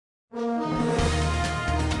Poly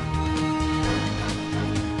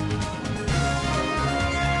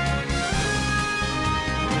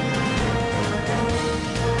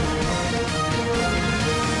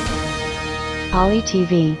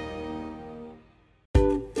TV.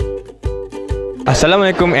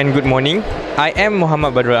 Assalamualaikum and good morning. I am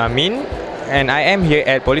Muhammad Badrul Amin and I am here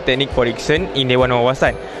at Politeknik Politeknik in Dewan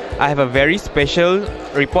Wawasan. I have a very special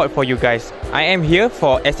report for you guys. I am here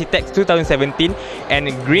for SCTEX 2017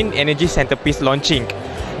 and Green Energy Centerpiece launching.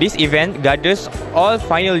 This event gathers all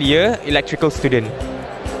final year electrical students.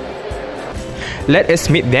 Let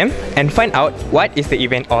us meet them and find out what is the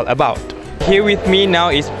event all about. Here with me now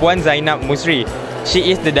is Puan Zainab Musri.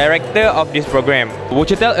 She is the director of this program.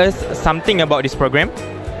 Would you tell us something about this program?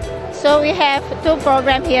 So we have two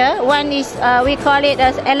programs here. One is we call it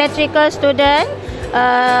as Electrical Student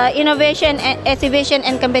Innovation, Exhibition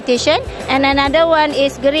and Competition, and another one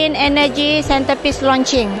is Green Energy Centerpiece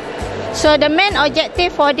Launching. So the main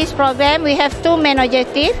objective for this program, we have two main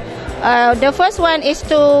objectives. The first one is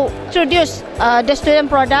to introduce the student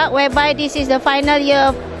product, whereby this is the final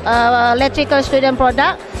year electrical student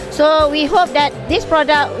product. So we hope that this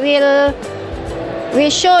product will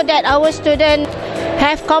show that our students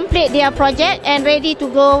have complete their project and ready to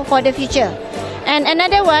go for the future. And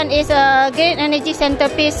another one is a Green Energy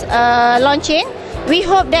Centerpiece launching. We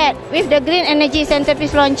hope that with the Green Energy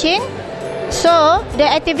Centerpiece launching, so the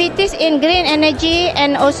activities in green energy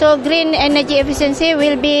and also green energy efficiency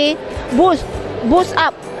will be boost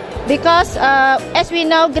up, because as we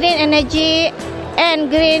know, green energy and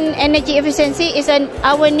green energy efficiency is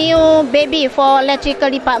our new baby for electrical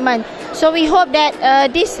department. So we hope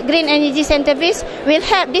that this Green Energy Centerpiece will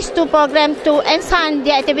help these two programs to enhance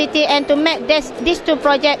the activity and to make these two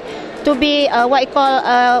projects to be what we call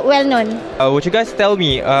well known. Would you guys tell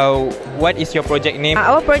me what is your project name?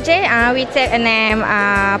 Our project, we take a name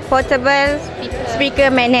Portable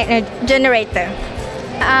Speaker Magnet Generator.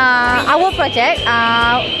 Our project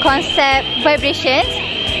concept vibrations,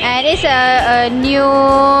 and it's a new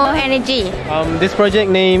energy. This project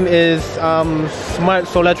name is Smart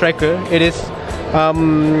Solar Tracker. It is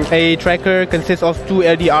a tracker consists of two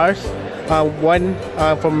LDRs, one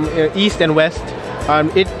from east and west.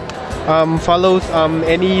 It follows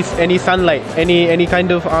any sunlight, any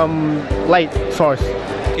kind of light source.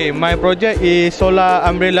 Okay, my project is solar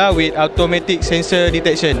umbrella with automatic sensor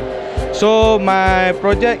detection. So my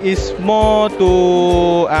project is more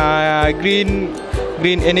to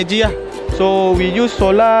green energy. So we use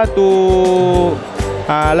solar to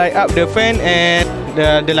light up the fan and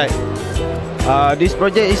the light. This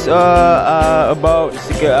project is about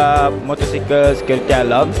motorcycle security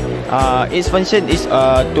alarm. Its function is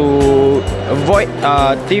to avoid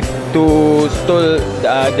thief to steal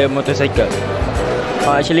the motorcycle.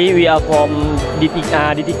 Actually, we are from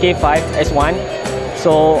DTK 5 S1,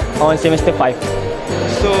 so on semester 5.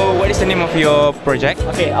 So what is the name of your project?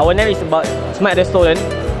 Okay, our name is about Smart Restaurant.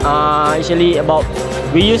 Actually, about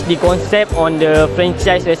we use the concept on the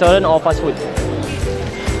franchise restaurant or fast food.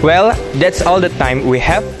 Well, that's all the time we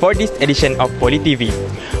have for this edition of Poly TV.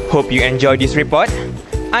 Hope you enjoyed this report.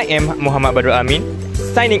 I am Muhammad Badrul Amin,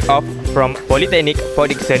 signing off from Politeknik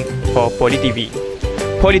Politeknik for Poly TV.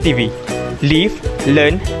 Poly TV, live,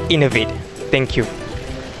 learn, innovate. Thank you.